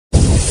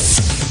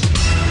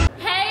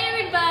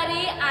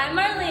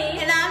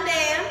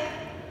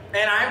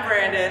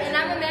Brandon. And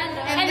I'm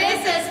Amanda. And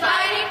this is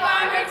Fighting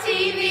Farmer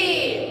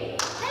TV.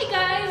 Hey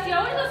guys,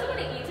 y'all want to go somewhere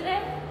to eat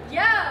today?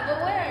 Yeah, but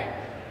where?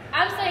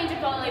 I'm saying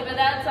Chipotle, but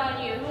that's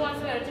on you. Who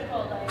wants to go to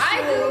Chipotle?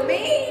 I do.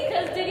 Me?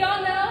 Because did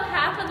y'all know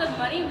half of the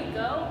money we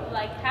go,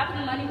 like half of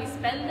the money we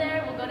spend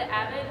there will go to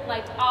Avid,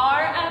 like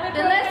our Avid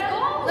Then let's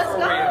program? go. Let's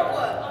go.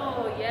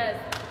 Oh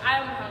yes,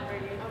 I'm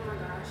hungry. Oh my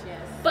gosh,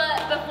 yes.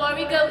 But before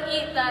we go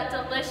eat that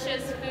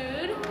delicious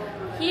food,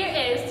 here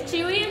is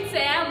Chewy and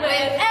Sam with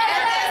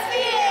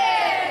FFTV.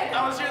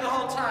 I was here the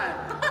whole time.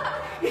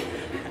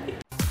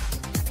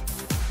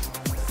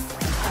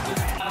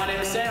 My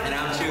name is Sam. And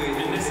I'm Chewy.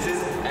 And this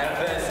is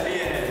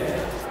FSBN.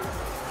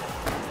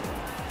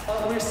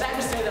 We're sad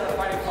to say that our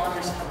Fighting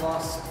Farmers have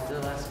lost their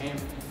last game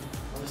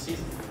of the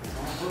season.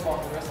 Football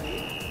for the rest of the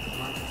year.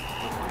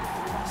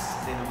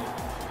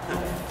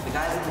 The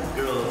guys and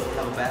the girls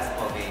have a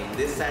basketball game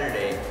this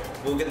Saturday.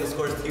 We'll get the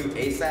scores to you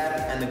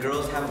ASAP, and the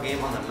girls have a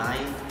game on the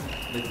 9th.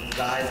 The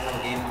guys have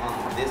a game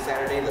on this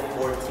Saturday, the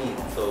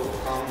 14th. So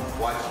come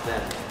watch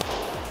them.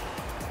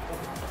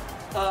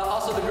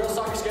 Also, the girls'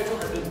 soccer schedule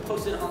has been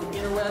posted on the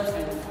interwebs,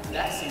 and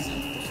that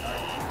season will start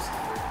June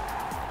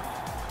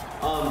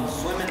 2nd.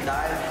 Swim and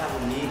dive have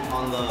a meet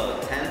on the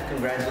 10th.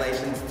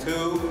 Congratulations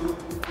to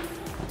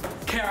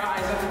Kara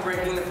Isaac for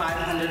breaking the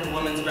 500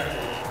 women's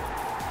record.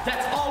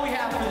 That's all we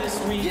have for this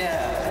week.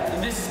 Yeah.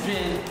 And this has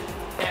been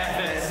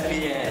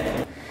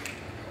FSBN.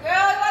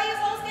 Girl, why are you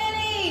so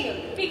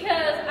skinny?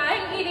 because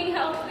I'm eating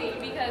healthy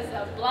because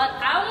of blood.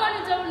 I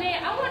want to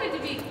donate. I want it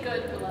to be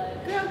good blood.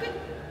 Girl, good.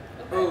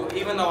 Ooh,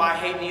 even though I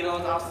hate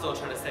needles, I'll still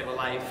try to save a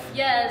life.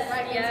 Yes,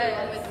 Right, me too, I'm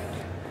yes. with you.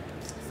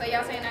 So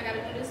y'all saying I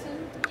gotta do this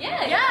soon?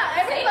 Yeah, Yeah,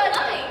 save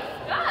everybody. life.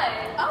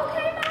 God.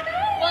 Okay, my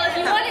bad. Well, if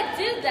you want to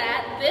do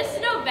that this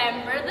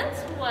November, the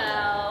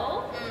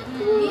 12th,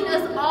 Meet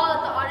us all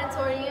at the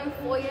auditorium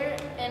foyer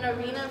and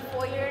arena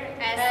foyer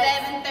at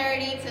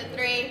 7:30 to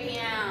 3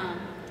 p.m.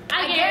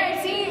 I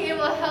guarantee it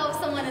will help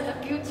someone in the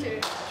future.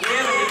 We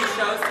have a new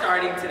show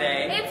starting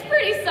today. it's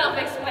pretty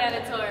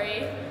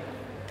self-explanatory.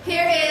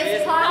 Here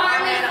is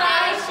Harmon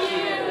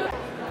IQ.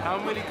 How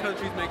many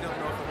countries make up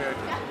North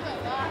America?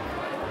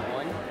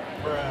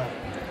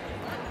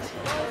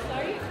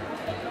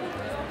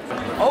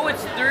 Oh,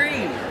 it's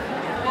 3.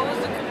 What was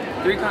the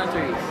 3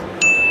 countries?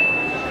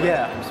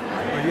 Yeah.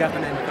 Well, you have to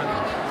name a country.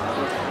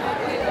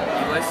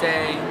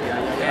 USA,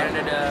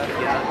 Canada,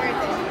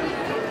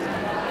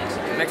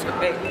 Mexico.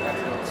 Hey,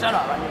 shut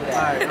up. I knew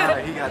that. All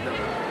right, he got them.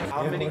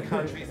 How many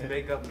countries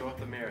make up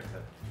North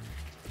America?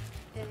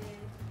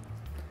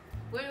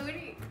 What do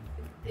you,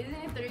 isn't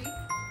it 3?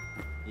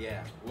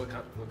 Yeah. What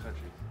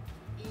countries?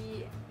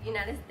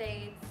 United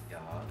States, Yeah.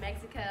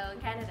 Mexico,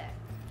 and Canada.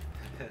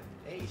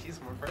 Hey, she's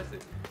more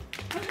impressive.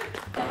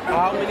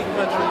 How many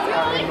countries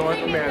are in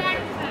North America?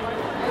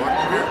 North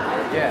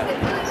America? Yeah.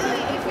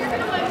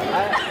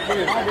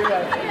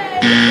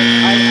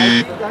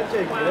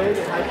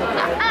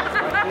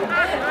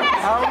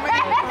 How many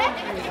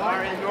countries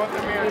are in North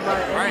America?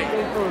 Right.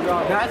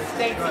 Not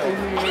states,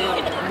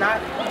 not,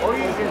 or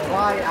you can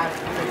fly at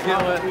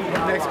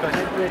next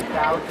question.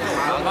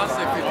 I'm about to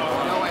say 50.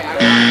 No way.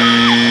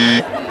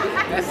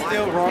 That's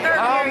still wrong.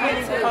 How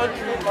many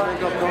countries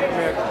make up North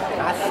America?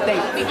 Not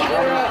states,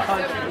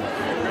 countries.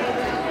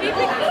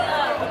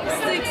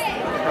 6.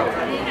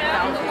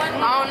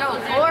 I don't know,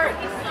 4.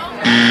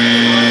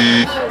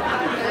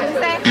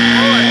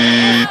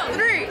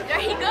 3. There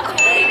he goes.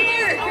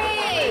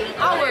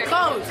 Oh, we're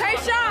close. Hey,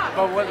 shot.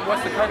 But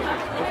what's the country?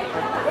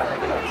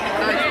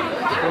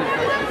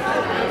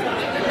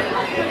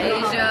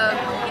 Asia.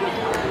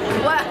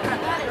 What?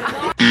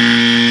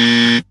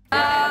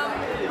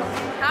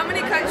 How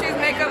many countries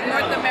make up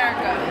North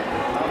America?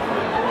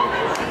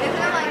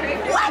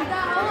 What?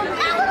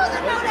 How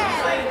doesn't know that?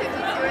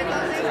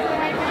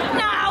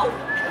 No.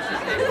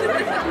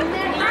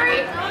 3.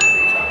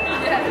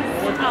 Yes.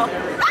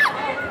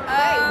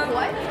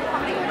 What? How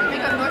many countries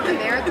make up North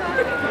America?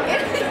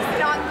 It's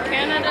not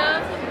Canada,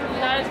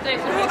 United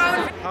States, and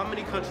Mexico. How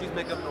many countries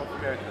make up North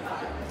America?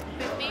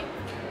 50.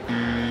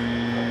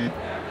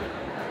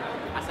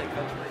 I said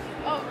country.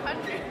 Oh,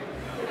 country.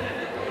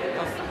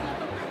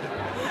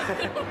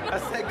 I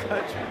said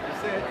country. You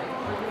said.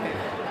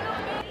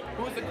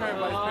 Who is the current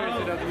vice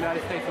president of the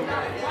United States of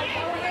America?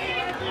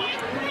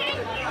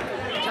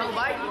 Joe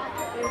Biden.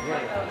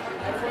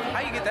 How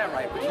you get that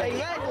right?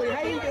 Exactly.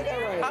 How you get that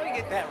right? How you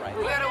get that right?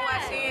 We gotta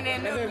watch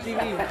CNN News.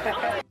 FFTV.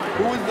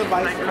 Who is the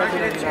vice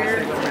president of the United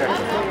States of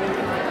America?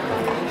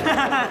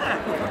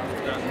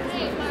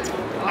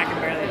 I can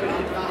barely do it.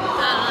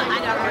 I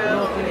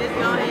know. It's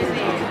going in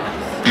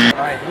there.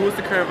 All right. Who is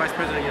the current vice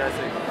president of the United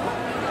States?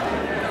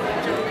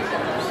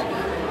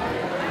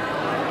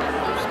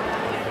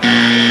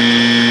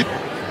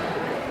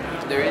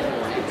 There is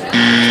one.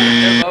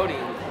 They're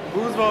voting.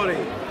 Who's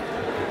voting?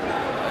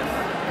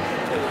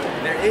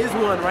 There is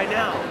one right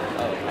now.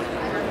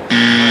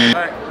 All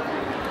right.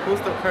 Who's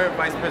the current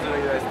vice president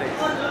of the United States?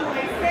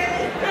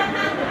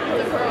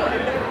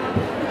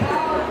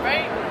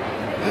 Right?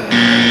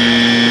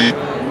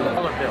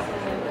 Dollar bill.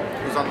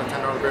 Who's on the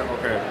 $10 bill?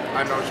 Okay.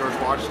 I know George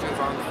Washington's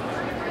on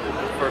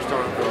first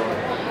dollar bill.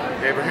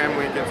 Abraham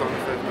Lincoln's on the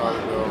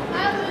 $5 bill.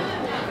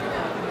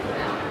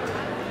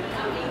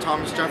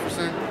 Thomas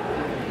Jefferson.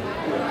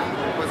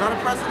 Was that a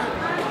president?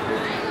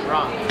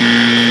 Wrong.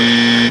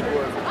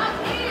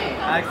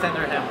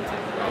 Alexander Hamilton.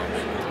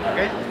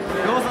 Okay?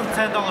 Who was on the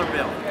 $10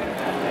 bill?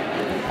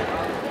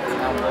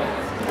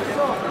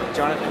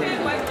 Jonathan.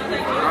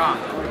 Wrong.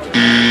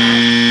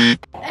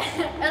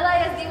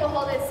 LISD will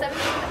hold its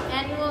 7th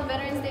annual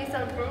Veterans Day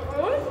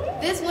celebration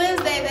This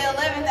Wednesday, the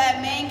 11th,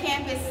 at main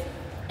campus.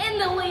 In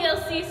the Leo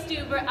C.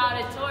 Stuber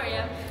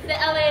Auditorium, the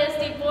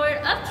LASD Board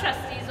of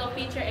Trustees will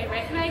feature a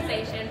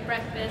recognition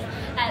breakfast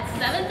at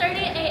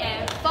 7:30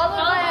 a.m.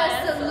 followed by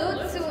a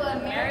salute to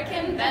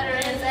American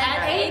veterans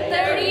at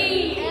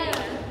 8:30 a.m.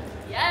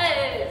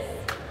 Yes!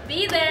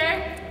 Be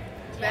there.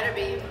 Better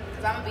be,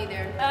 because I'm going to be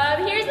there.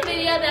 Here's a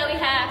video that we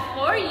have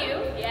for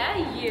you. Yeah,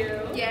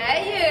 you. Yeah,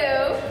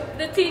 you.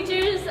 The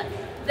teachers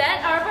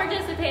that are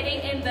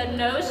participating in the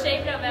No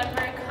Shave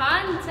November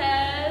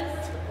contest.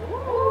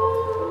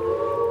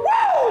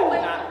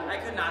 I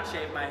could not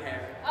shave my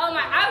hair. Oh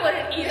my, I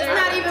wouldn't either. It's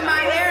not even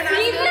my hair, and I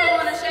See still this? don't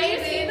want to Do shave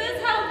you see it.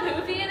 this? How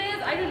poofy it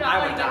is? I do not I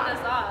want would to get die.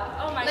 this off.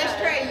 Oh my Let's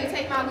god. trade. You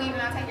take my weave,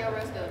 and I'll take your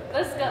roast up.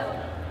 Let's go.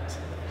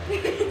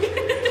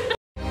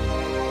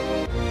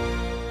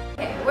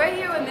 Okay, we're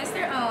here with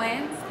Mr.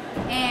 Owens,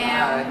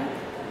 and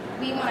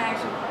we want to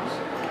ask you a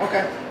question.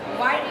 Okay.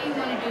 Why do you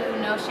want to do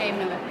No Shave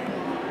November?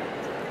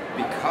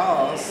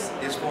 Because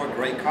it's for a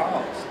great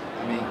cause.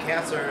 I mean,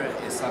 cancer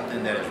is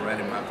something that is right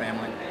in my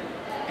family,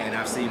 and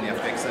I've seen the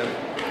effects of it.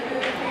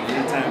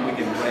 Anytime we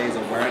can raise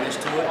awareness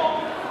to it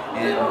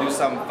and do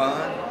something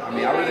fun. I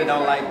mean, I really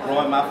don't like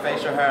growing my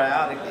facial hair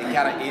out. It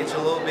kind of itch a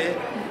little bit,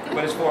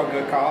 but it's for a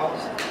good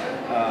cause.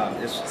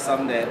 It's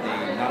something that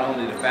not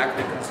only the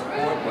faculty can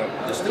support, but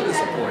the students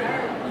support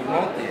it. You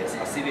want this.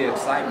 I see the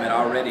excitement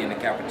already in the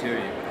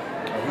cafeteria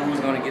of who's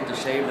going to get to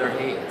shave their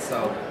head.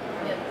 So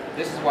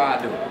this is why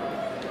I do it.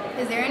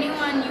 Is there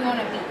anyone you want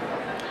to beat?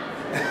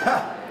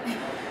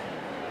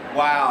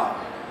 Wow.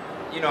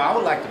 You know, I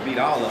would like to beat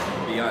all of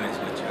them, to be honest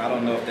with you. I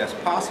don't know if that's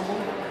possible.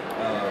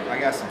 I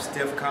got some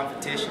stiff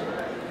competition.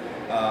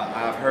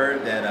 I've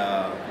heard that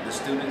the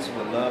students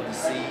would love to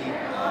see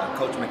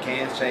Coach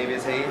McCann shave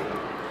his head.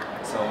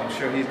 So I'm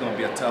sure he's going to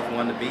be a tough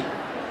one to beat.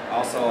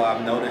 Also,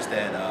 I've noticed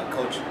that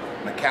Coach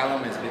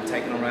McCallum has been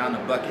taking around the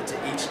bucket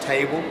to each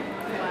table.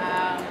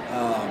 Wow.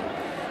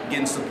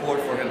 Getting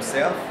support for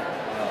himself.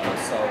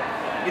 So,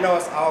 you know,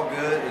 it's all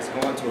good. It's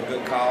going to a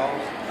good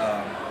cause.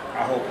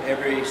 I hope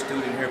every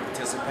student here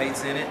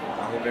participates in it.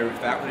 I hope every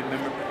faculty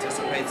member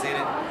participates in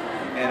it.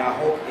 And I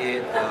hope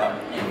it,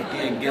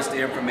 again, gets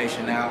the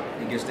information out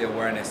and gets the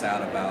awareness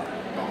out about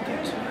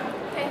cancer.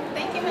 Okay,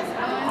 thank you, Mr.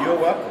 Owens. You're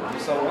welcome.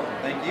 You're so welcome.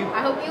 Thank you.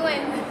 I hope you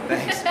win.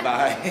 Thanks.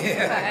 Bye.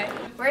 Bye.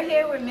 We're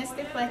here with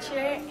Mr.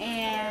 Fletcher,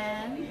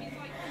 and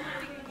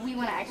we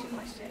want to ask you a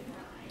question.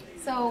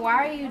 So why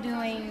are you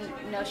doing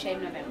No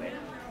Shave November?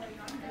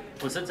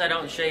 Well, since I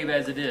don't shave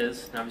as it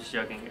is, no, I'm just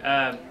joking.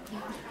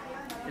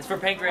 It's for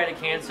pancreatic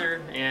cancer,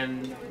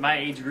 and my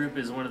age group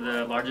is one of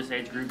the largest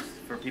age groups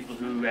for people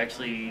who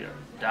actually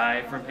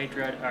die from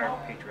pancreatic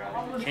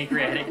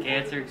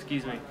cancer,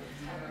 excuse me.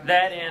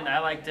 That, and I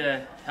like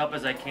to help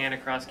as I can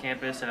across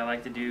campus, and I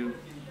like to do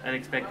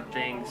unexpected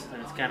things,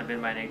 and it's kind of been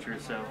my nature,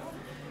 so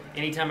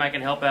anytime I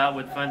can help out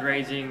with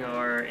fundraising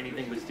or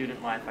anything with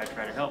student life, I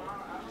try to help.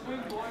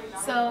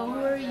 So who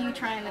are you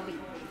trying to beat?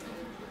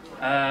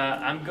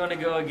 I'm going to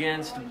go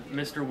against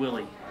Mr.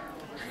 Willie.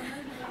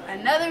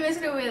 Another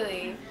Mr.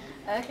 Willie.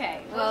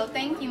 Okay, well,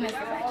 thank you,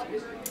 Mr.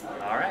 Fletcher.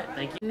 All right,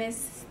 thank you.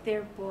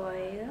 Mr.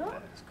 Boyle,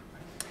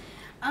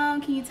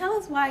 can you tell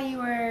us why you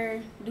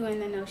were doing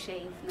the No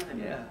Shave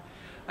November? Yeah,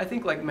 I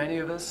think like many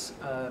of us,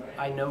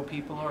 I know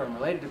people or I'm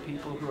related to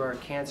people who are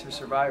cancer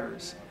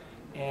survivors.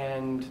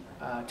 And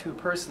to a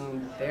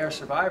person, they are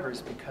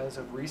survivors because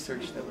of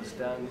research that was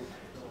done,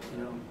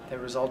 you know, that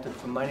resulted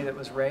from money that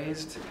was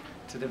raised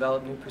to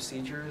develop new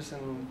procedures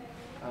and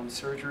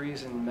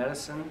surgeries and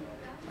medicine.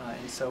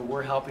 And so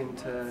we're helping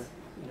to,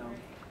 you know,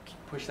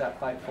 push that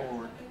fight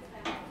forward.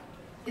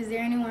 Is there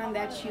anyone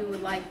that you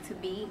would like to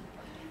beat?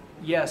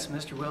 Yes,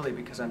 Mr. Willie,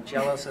 because I'm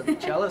jealous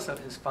of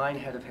his fine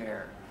head of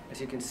hair. As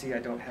you can see, I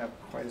don't have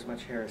quite as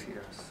much hair as he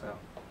does.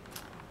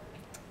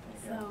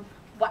 So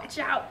watch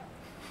out.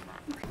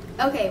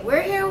 Okay,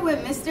 we're here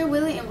with Mr.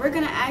 Willie, and we're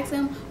gonna ask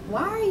him,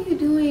 why are you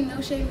doing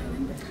No Shave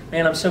November?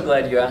 Man, I'm so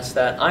glad you asked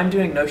that. I'm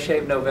doing No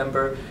Shave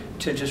November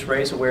to just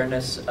raise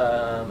awareness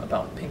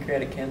about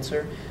pancreatic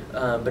cancer,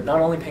 but not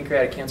only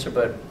pancreatic cancer,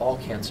 but all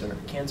cancer.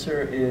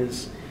 Cancer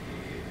is,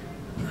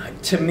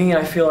 to me,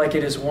 I feel like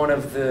it is one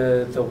of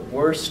the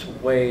worst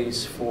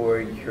ways for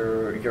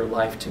your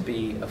life to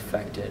be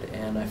affected,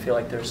 and I feel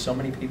like there's so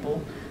many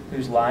people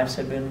whose lives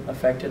have been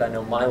affected. I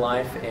know my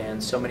life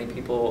and so many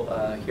people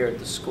here at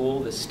the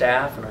school, the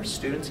staff and our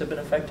students have been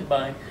affected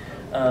by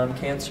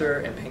cancer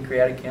and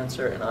pancreatic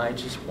cancer, and I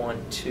just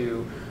want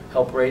to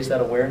help raise that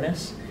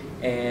awareness,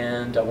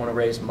 and I want to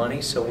raise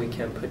money so we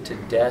can put to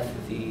death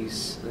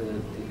these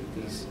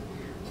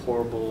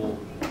horrible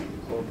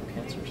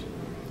cancers.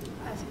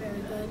 That's very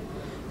good.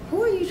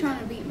 Who are you trying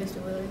to beat, Mr.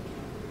 Willie?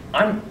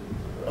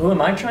 Who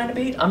am I trying to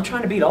beat? I'm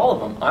trying to beat all of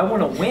them. I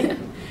want to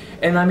win.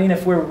 And I mean,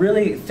 if we're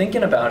really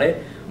thinking about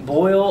it,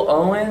 Boyle,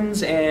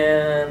 Owens,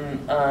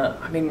 and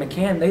I mean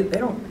McCann, they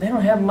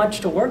don't have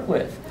much to work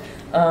with.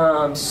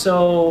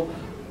 So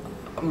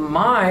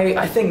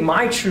I think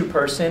my true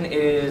person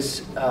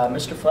is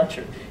Mr.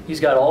 Fletcher. He's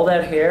got all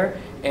that hair,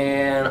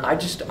 and I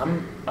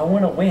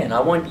want to win. I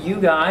want you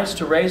guys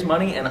to raise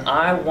money, and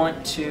I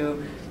want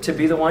to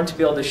be the one to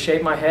be able to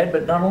shave my head.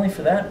 But not only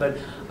for that, but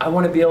I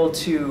want to be able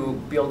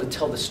to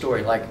tell the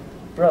story. Like,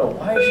 bro,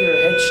 why is your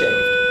head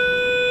shaved?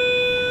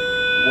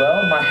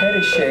 Well, my head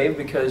is shaved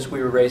because we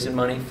were raising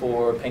money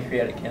for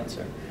pancreatic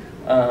cancer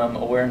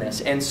awareness.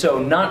 And so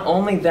not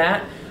only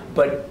that,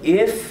 but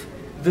if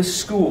the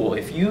school,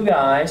 if you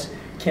guys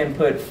can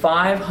put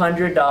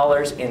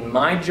 $500 in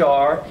my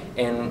jar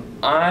and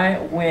I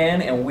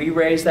win and we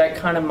raise that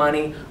kind of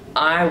money,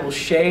 I will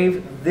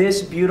shave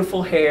this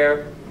beautiful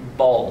hair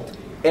bald.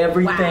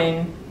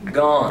 Everything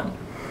gone.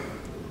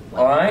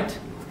 All right?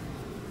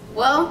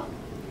 Well,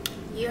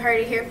 you heard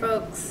it here,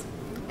 folks.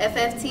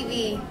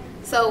 FFTV.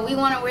 So we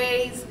want to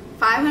raise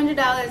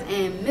 $500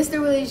 in Mr.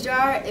 Willie's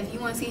jar if you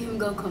want to see him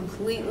go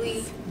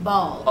completely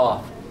bald.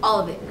 Off.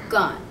 All of it.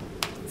 Gone.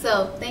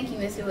 So, thank you,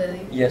 Mr.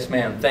 Willie. Yes,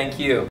 ma'am. Thank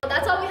you. Well,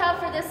 that's all we have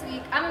for this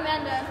week. I'm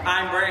Amanda.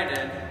 I'm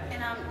Brandon.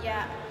 And I'm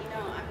Thea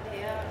or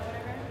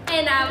whatever.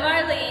 And I'm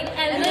Marlene.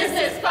 And